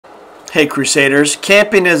Hey Crusaders,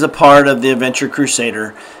 camping is a part of the Adventure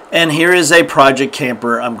Crusader, and here is a project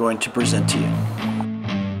camper I'm going to present to you.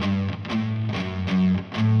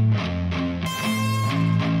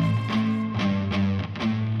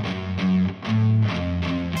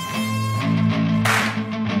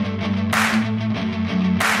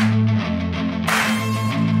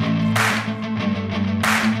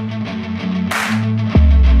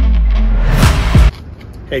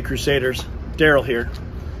 Hey Crusaders, Daryl here.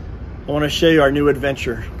 I want to show you our new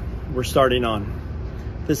adventure we're starting on.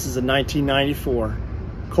 This is a 1994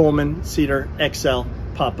 Coleman Cedar XL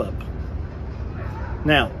pop-up.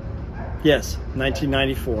 Now, yes,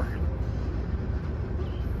 1994.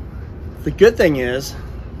 The good thing is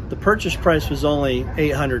the purchase price was only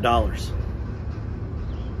 $800.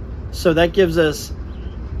 So that gives us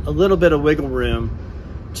a little bit of wiggle room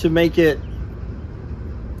to make it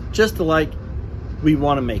just like we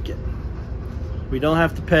want to make it. We don't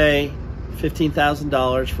have to pay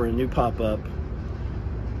 $15,000 for a new pop-up.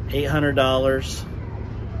 $800.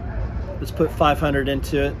 Let's put $500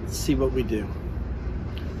 into it, see what we do.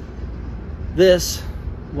 This,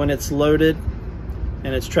 when it's loaded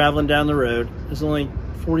and it's traveling down the road, is only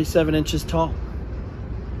 47 inches tall.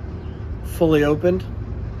 Fully opened,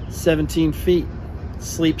 17 feet.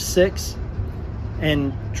 Sleep 6,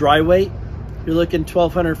 and dry weight, you're looking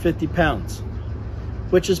 1,250 pounds,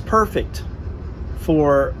 which is perfect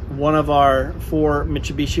for one of our 4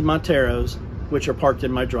 Mitsubishi Monteros, which are parked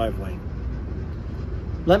in my driveway.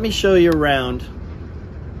 Let me show you around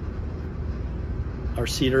our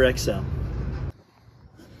Cedar XL.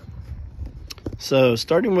 So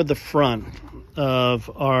starting with the front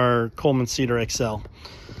of our Coleman Cedar XL,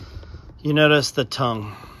 you notice the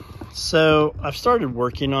tongue. So I've started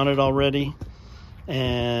working on it already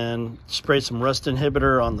and sprayed some rust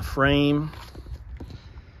inhibitor on the frame.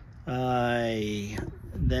 I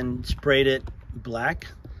then sprayed it black.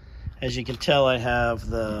 As you can tell, I have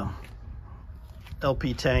the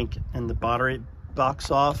LP tank and the battery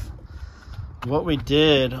box off. What we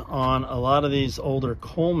did on a lot of these older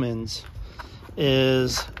Colemans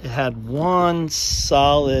is it had one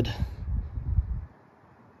solid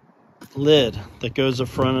lid that goes in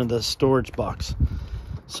front of the storage box.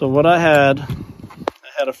 So what I had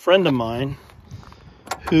a friend of mine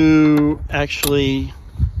who actually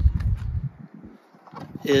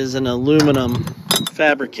is an aluminum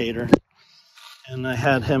fabricator, and I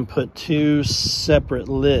had him put 2 separate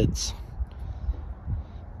lids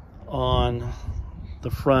on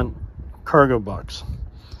the front cargo box.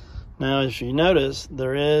 Now, as you notice,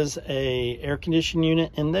 there is a air conditioning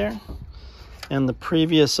unit in there, and the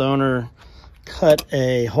previous owner cut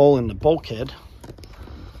a hole in the bulkhead,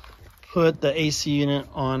 put the AC unit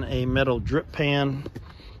on a metal drip pan,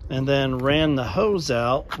 and then ran the hose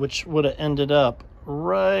out, which would have ended up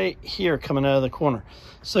right here coming out of the corner.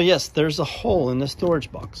 So yes, there's a hole in the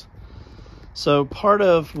storage box. So part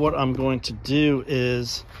of what I'm going to do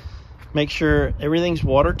is make sure everything's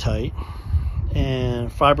watertight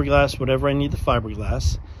and fiberglass whatever I need the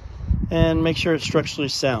fiberglass, and make sure it's structurally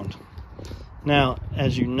sound. Now,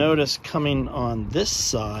 as you notice, coming on this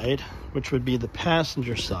side, which would be the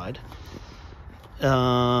passenger side,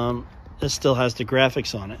 it still has the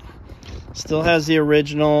graphics on it. Still has the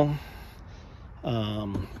original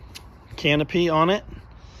canopy on it,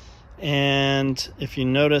 and if you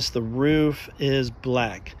notice, the roof is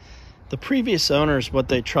black. The previous owners, what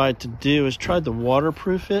they tried to do is tried to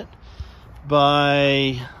waterproof it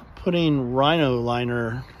by putting Rhino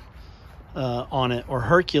liner on it, or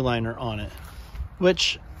Herculiner on it,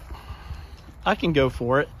 which I can go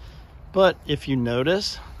for it. But if you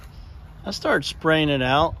notice, I started spraying it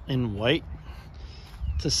out in white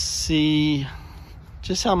to see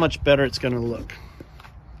just how much better it's going to look.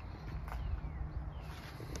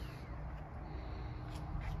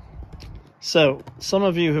 So some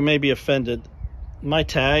of you who may be offended, my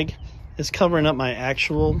tag is covering up my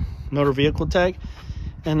actual motor vehicle tag,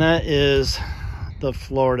 and that is the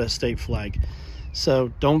Florida state flag.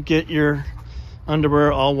 So don't get your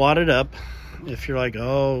underwear all wadded up if you're like,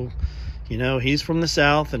 oh, you know, he's from the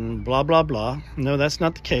South and blah blah blah. No, that's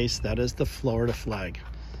not the case. That is the Florida flag.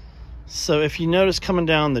 So if you notice, coming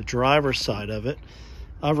down the driver's side of it,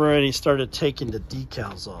 I've already started taking the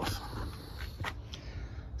decals off.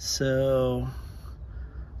 So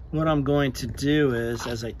what I'm going to do is,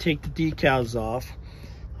 as I take the decals off,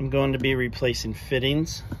 I'm going to be replacing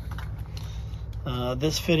fittings.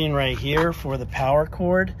 This fitting right here for the power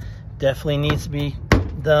cord definitely needs to be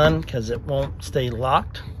done because it won't stay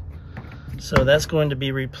locked. So that's going to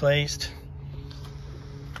be replaced.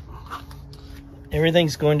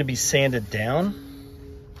 Everything's going to be sanded down.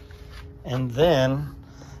 And then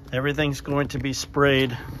Everything's going to be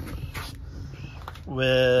sprayed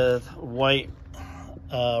with white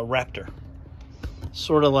Raptor,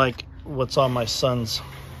 sort of like what's on my son's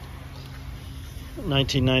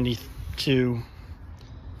 1992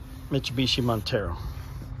 Mitsubishi Montero.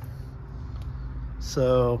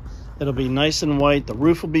 So it'll be nice and white. The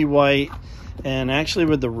roof will be white, and actually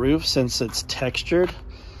with the roof, since it's textured,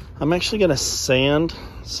 I'm actually going to sand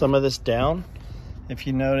some of this down. If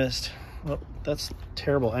you noticed, well, that's a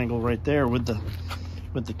terrible angle right there with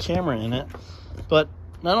the camera in it. But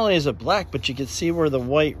not only is it black, but you can see where the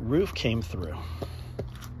white roof came through.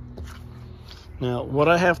 Now, what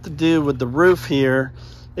I have to do with the roof here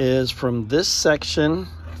is from this section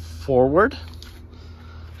forward,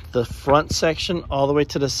 the front section all the way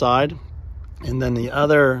to the side, and then the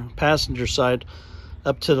other passenger side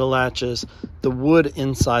up to the latches, the wood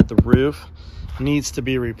inside the roof needs to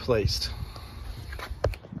be replaced.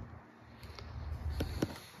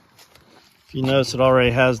 If you notice, it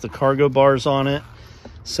already has the cargo bars on it.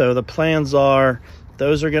 So the plans are,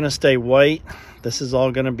 those are going to stay white. This is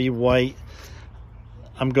all going to be white.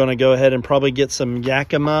 I'm going to go ahead and probably get some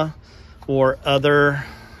Yakima or other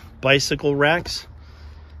bicycle racks,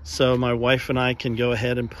 so my wife and I can go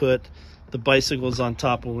ahead and put the bicycles on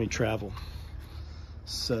top when we travel.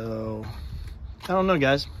 So I don't know,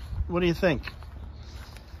 guys, what do you think?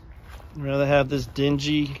 I'd rather have this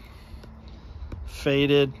dingy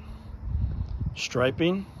faded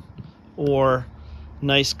striping or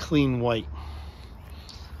nice clean white?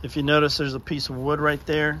 If you notice, there's a piece of wood right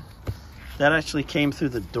there that actually came through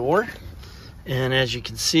the door, and as you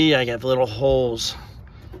can see, I have little holes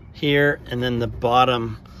here, and then the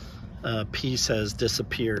bottom piece has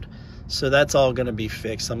disappeared. So that's all going to be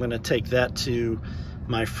fixed. I'm going to take that to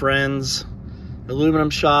my friend's aluminum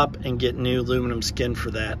shop and get new aluminum skin for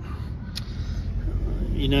that.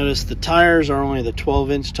 You notice the tires are only the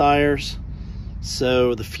 12-inch tires.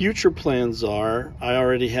 So the future plans are, I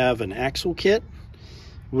already have an axle kit,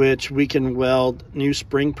 which we can weld new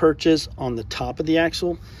spring perches on the top of the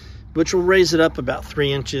axle, which will raise it up about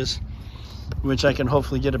 3 inches, which I can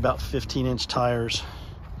hopefully get about 15-inch tires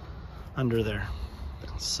under there.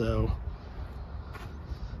 So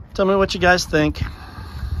tell me what you guys think,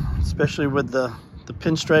 especially with the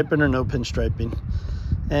pinstriping or no pinstriping.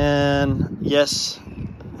 And yes,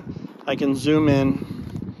 I can zoom in.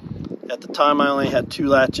 At the time, I only had 2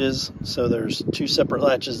 latches, so there's 2 separate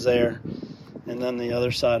latches there. And then the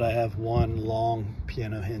other side, I have 1 long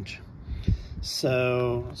piano hinge.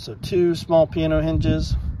 So 2 small piano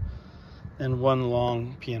hinges and 1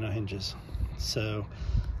 long piano hinges. So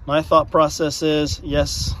my thought process is,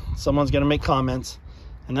 yes, someone's going to make comments,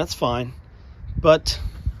 and that's fine. But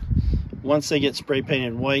once they get spray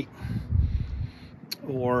painted white,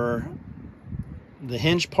 or the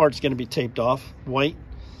hinge part's going to be taped off white,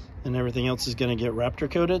 and everything else is going to get Raptor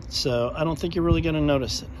coated, so I don't think you're really going to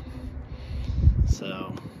notice it.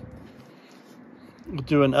 So we'll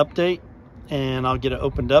do an update, and I'll get it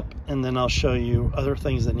opened up, and then I'll show you other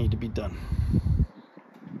things that need to be done.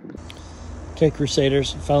 Okay,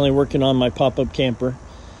 Crusaders, finally working on my pop-up camper.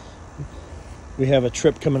 We have a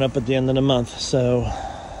trip coming up at the end of the month, so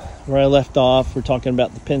where I left off, we're talking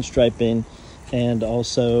about the pinstriping and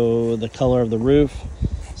also the color of the roof.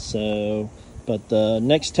 But the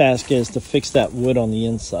next task is to fix that wood on the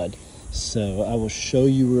inside. So I will show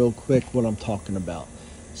you real quick what I'm talking about.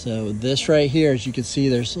 So this right here, as you can see,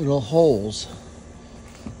 there's little holes.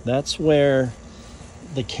 That's where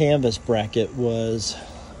the canvas bracket was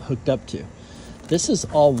hooked up to. This is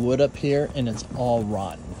all wood up here, and it's all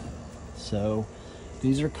rotten. So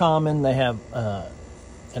these are common. They have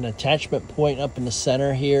an attachment point up in the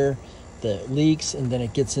center here that leaks, and then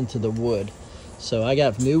it gets into the wood. So I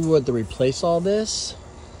got new wood to replace all this.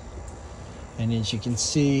 And as you can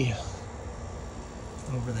see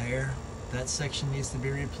over there, that section needs to be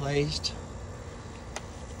replaced.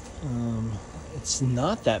 It's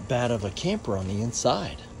not that bad of a camper on the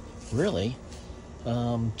inside, really.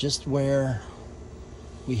 Just where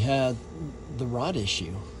we had the rod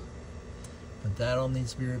issue. But that all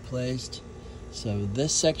needs to be replaced. So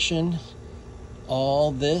this section,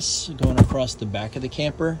 all this going across the back of the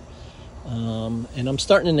camper. And I'm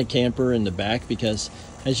starting in the camper in the back because,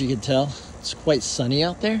 as you can tell, it's quite sunny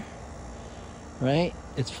out there, right?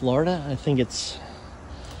 It's Florida. I think it's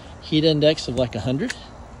heat index of like 100.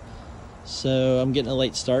 So I'm getting a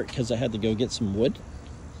late start because I had to go get some wood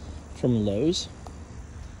from Lowe's.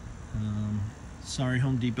 Sorry,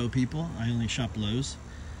 Home Depot people. I only shop Lowe's.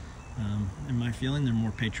 In my feeling, they're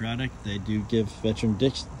more patriotic. They do give veteran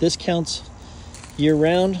discounts year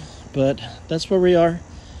round, but that's where we are.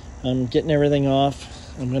 I'm getting everything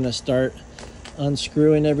off. I'm going to start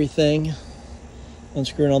unscrewing everything,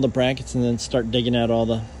 unscrewing all the brackets, and then start digging out all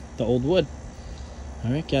the old wood.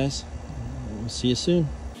 All right, guys, we'll see you soon.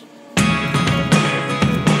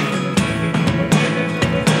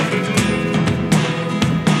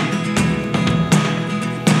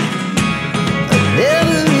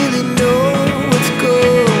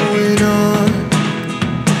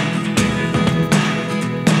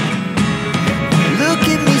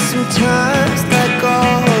 Sometimes like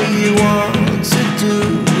all you want to do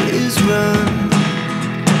is run.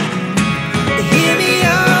 Hear me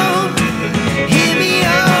out, hear me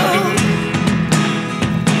out.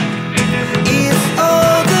 If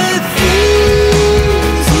all the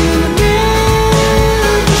things you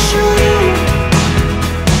never show,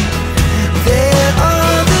 there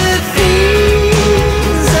are the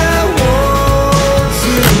things I want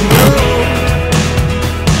to know.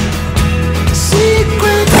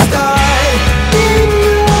 Secrets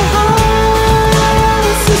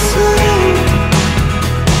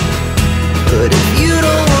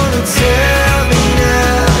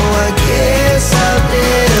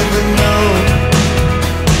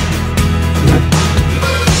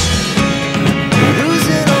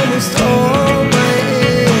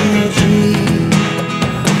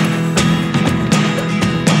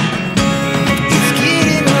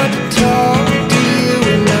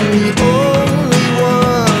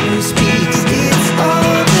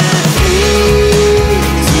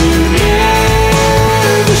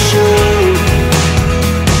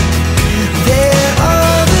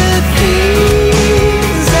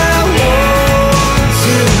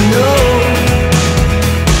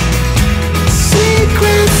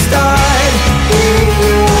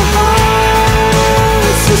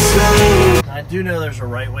I do know there's a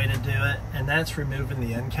right way to do it, and that's removing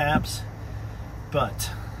the end caps, but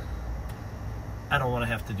I don't want to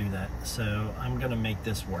have to do that, so I'm going to make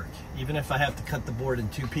this work. Even if I have to cut the board in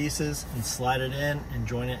 2 pieces and slide it in and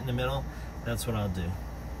join it in the middle, that's what I'll do,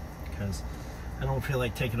 because I don't feel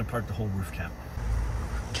like taking apart the whole roof cap.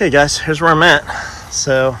 Okay guys, here's where I'm at.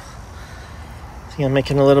 So I think I'm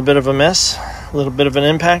making a little bit of a mess, a little bit of an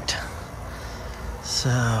impact.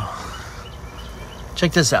 So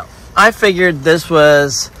check this out. I figured this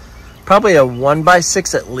was probably a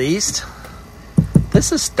 1x6 at least.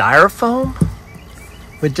 This is styrofoam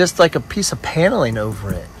with just like a piece of paneling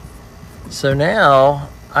over it. So now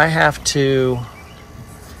I have to,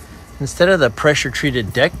 instead of the pressure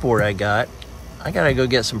treated deck board I gotta go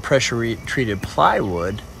get some pressure treated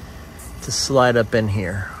plywood to slide up in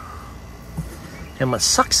here. And what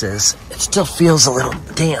sucks is it still feels a little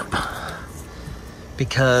damp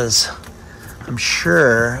because I'm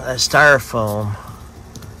sure that styrofoam,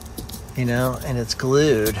 you know, and it's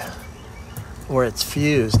glued or it's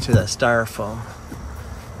fused to that styrofoam.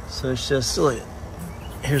 So it's just, look,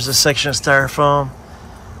 here's a section of styrofoam,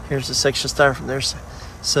 here's a section of styrofoam.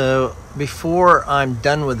 So before I'm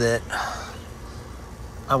done with it,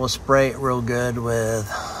 I will spray it real good with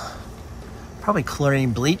probably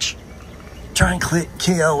chlorine bleach. Try and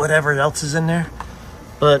kill whatever else is in there.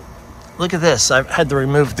 But look at this. I've had to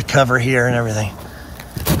remove the cover here and everything.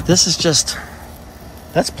 This is just,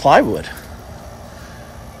 that's plywood.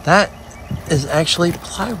 That is actually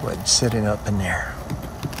plywood sitting up in there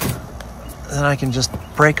that I can just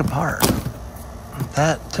break apart.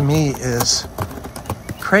 That to me is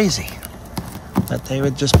crazy that they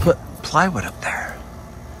would just put plywood up there.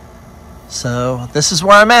 So this is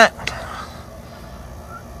where I'm at.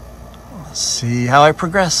 Let's see how I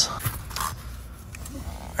progress.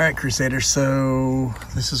 All right, Crusader, so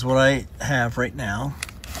this is what I have right now.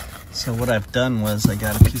 So what I've done was I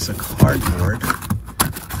got a piece of cardboard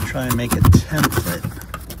to try and make a template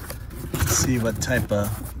to see what type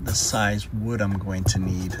of the size wood I'm going to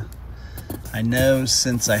need. I know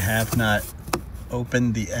since I have not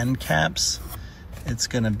opened the end caps, it's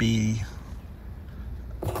gonna be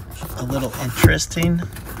a little interesting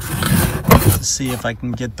to see if I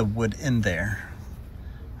can get the wood in there.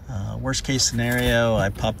 Worst case scenario, I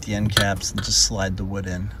pop the end caps and just slide the wood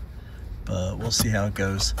in, but we'll see how it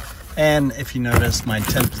goes. And if you notice, my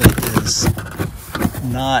template is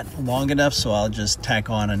not long enough, so I'll just tack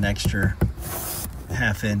on an extra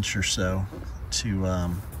 ½ inch or so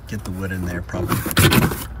to get the wood in there probably.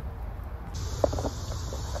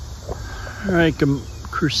 All right,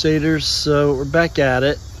 Crusaders, so we're back at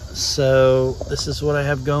it. So this is what I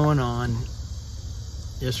have going on.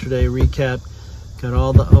 Yesterday recap, got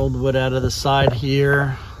all the old wood out of the side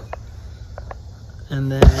here,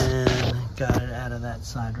 and then got it out of that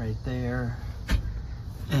side right there.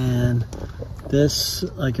 And this,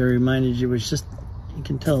 like I reminded you, was just, you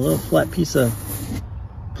can tell, a little flat piece of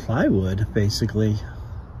plywood basically.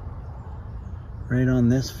 right on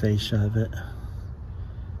this fascia of it.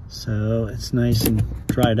 So it's nice and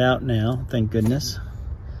dried out now, thank goodness.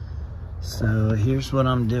 So here's what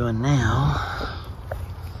I'm doing now.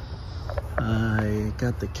 I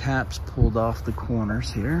got the caps pulled off the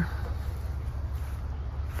corners here.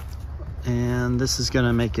 And this is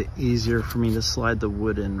gonna make it easier for me to slide the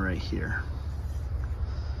wood in right here.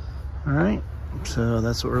 All right, so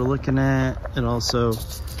that's what we're looking at. It also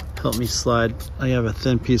helped me slide. I have a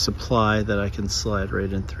thin piece of ply that I can slide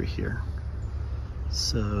right in through here.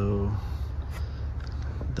 So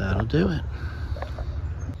that'll do it.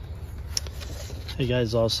 Hey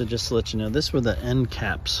guys, also just to let you know, this were the end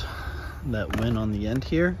caps that went on the end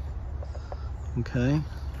here. Okay,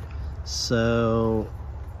 so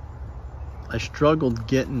I struggled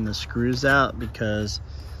getting the screws out because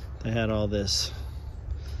they had all this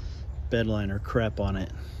bed liner crap on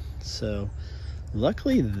it. So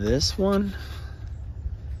luckily this one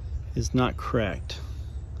is not cracked.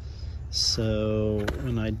 So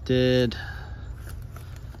when I did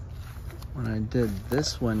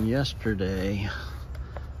this one yesterday,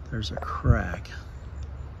 there's a crack.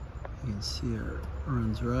 You can see it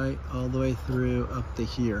runs right all the way through up to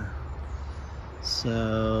here.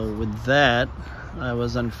 So with that, I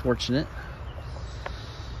was unfortunate.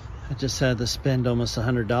 I just had to spend almost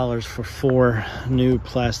 $100 for 4 new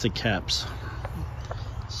plastic caps.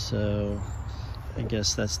 So I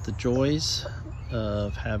guess that's the joys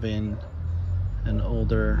of having an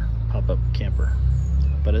older pop-up camper.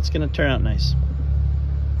 But it's gonna turn out nice.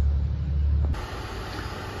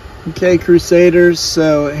 Okay, Crusaders,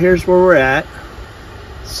 so here's where we're at.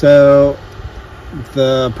 So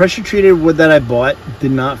the pressure treated wood that I bought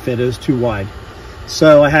did not fit, it was too wide.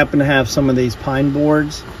 So I happen to have some of these pine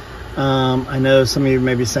boards. I know some of you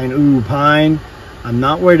may be saying, ooh, pine. I'm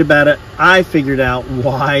not worried about it. I figured out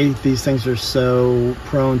why these things are so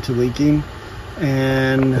prone to leaking.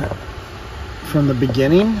 And from the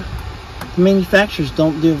beginning, the manufacturers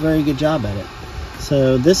don't do a very good job at it.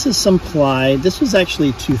 So this is some ply. This was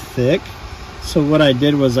actually too thick. So what I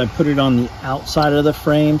did was I put it on the outside of the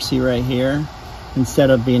frame, see right here, instead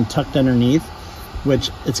of being tucked underneath,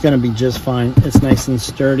 which it's gonna be just fine. It's nice and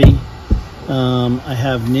sturdy. I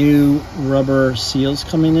have new rubber seals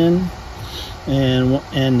coming in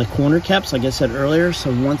and the corner caps, like I said earlier.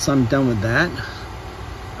 So once I'm done with that,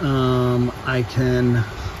 I can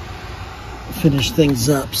finish things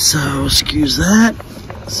up. So excuse that.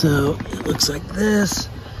 So it looks like this.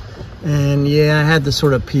 And yeah, I had to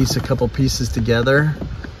sort of piece a couple pieces together.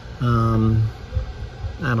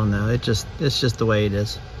 I don't know, it's just the way it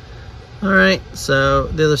is. All right, so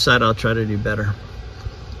the other side I'll try to do better.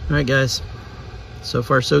 All right guys, so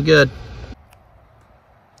far so good.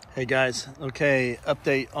 Hey guys, okay,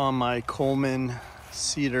 update on my Coleman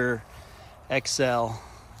Cedar XL.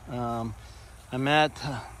 I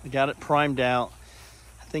got it primed out.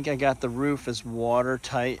 I think I got the roof as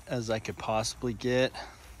watertight as I could possibly get.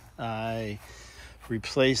 I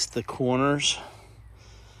replaced the corners,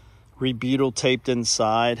 rebutyl taped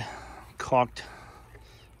inside, caulked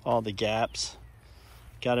all the gaps,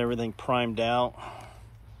 got everything primed out.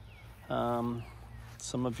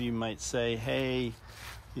 Some of you might say, hey,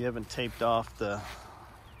 you haven't taped off the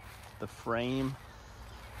frame.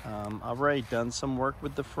 I've already done some work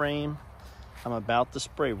with the frame. I'm about to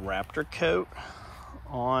spray Raptor coat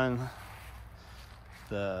on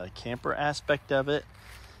the camper aspect of it.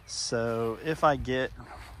 So if I get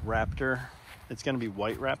Raptor, it's going to be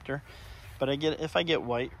white Raptor, but if I get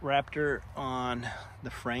white Raptor on the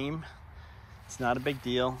frame, it's not a big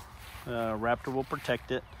deal. Raptor will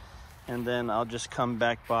protect it, and then I'll just come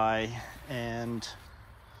back by and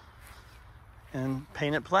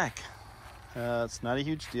paint it black. It's not a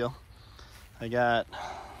huge deal. I got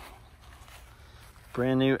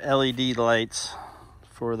brand new LED lights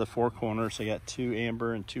for the 4 corners. I got 2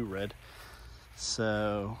 amber and 2 red.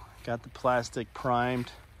 So got the plastic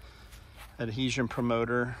primed, adhesion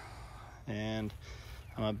promoter, and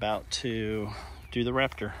I'm about to do the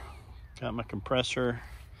Raptor. Got my compressor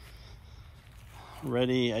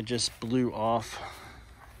ready. I just blew off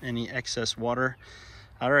any excess water.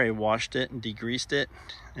 I already washed it and degreased it,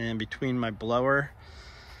 and between my blower,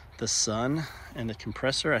 the sun, and the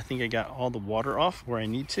compressor, I think I got all the water off where I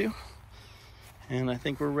need to, and I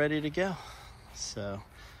think we're ready to go. So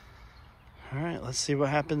all right, let's see what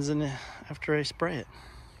happens after I spray it.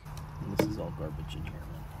 And this is all garbage in here,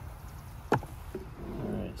 man.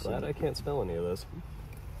 All right, Glad I can't smell any of this.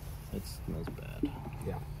 It smells bad.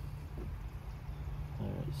 Yeah. All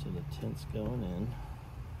right, so the tint's going in.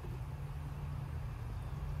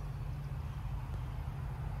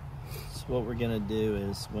 So what we're gonna do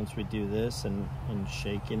is, once we do this and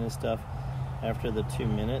shaking and stuff, after the 2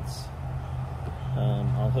 minutes,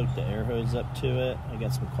 I'll hook the air hose up to it. I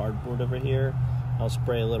got some cardboard over here. I'll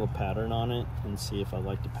spray a little pattern on it and see if I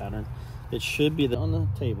like the pattern. It should be on the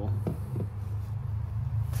table,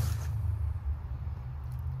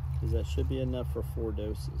 because that should be enough for 4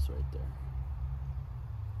 doses right there.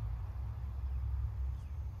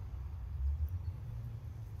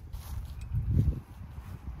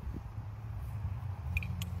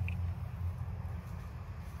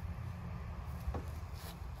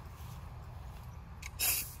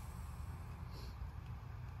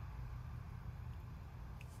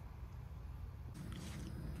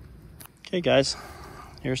 Okay guys,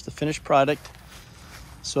 here's the finished product.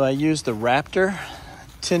 So I used the Raptor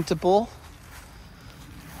tintable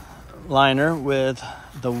liner with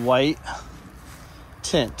the white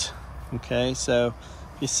tint. Okay, so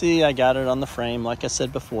you see I got it on the frame. Like I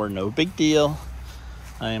said before, no big deal.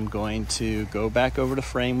 I am going to go back over the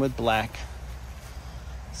frame with black.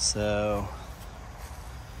 So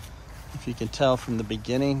if you can tell from the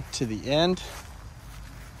beginning to the end,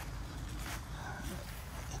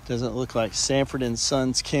 doesn't look like Sanford and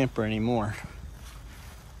Sons camper anymore,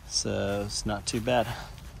 so it's not too bad.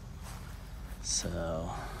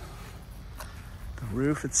 So the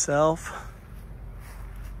roof itself,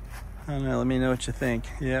 I don't know, let me know what you think.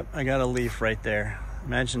 Yep, I got a leaf right there,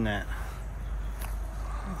 imagine that.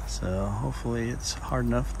 So hopefully it's hard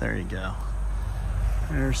enough. There you go,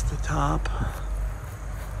 there's the top. I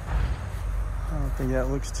don't think that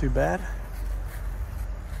looks too bad.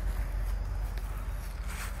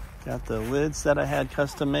 Got the lids that I had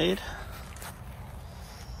custom made.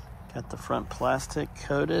 Got the front plastic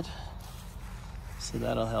coated, so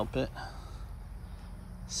that'll help it.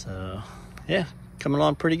 So yeah, coming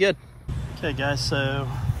along pretty good. Okay guys, so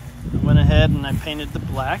I went ahead and I painted the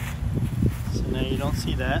black. So now you don't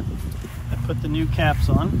see that. I put the new caps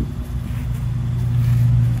on.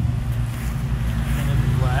 Painted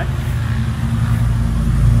the black.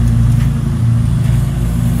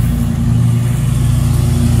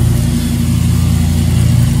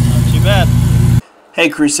 Bad. Hey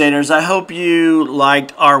Crusaders, I hope you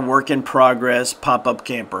liked our work in progress pop-up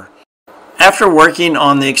camper. After working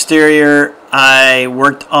on the exterior, I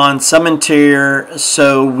worked on some interior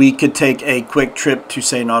so we could take a quick trip to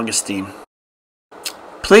St. Augustine.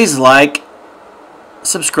 Please like,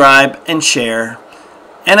 subscribe, and share.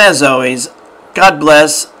 And as always, God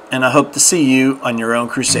bless, and I hope to see you on your own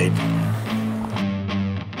crusade.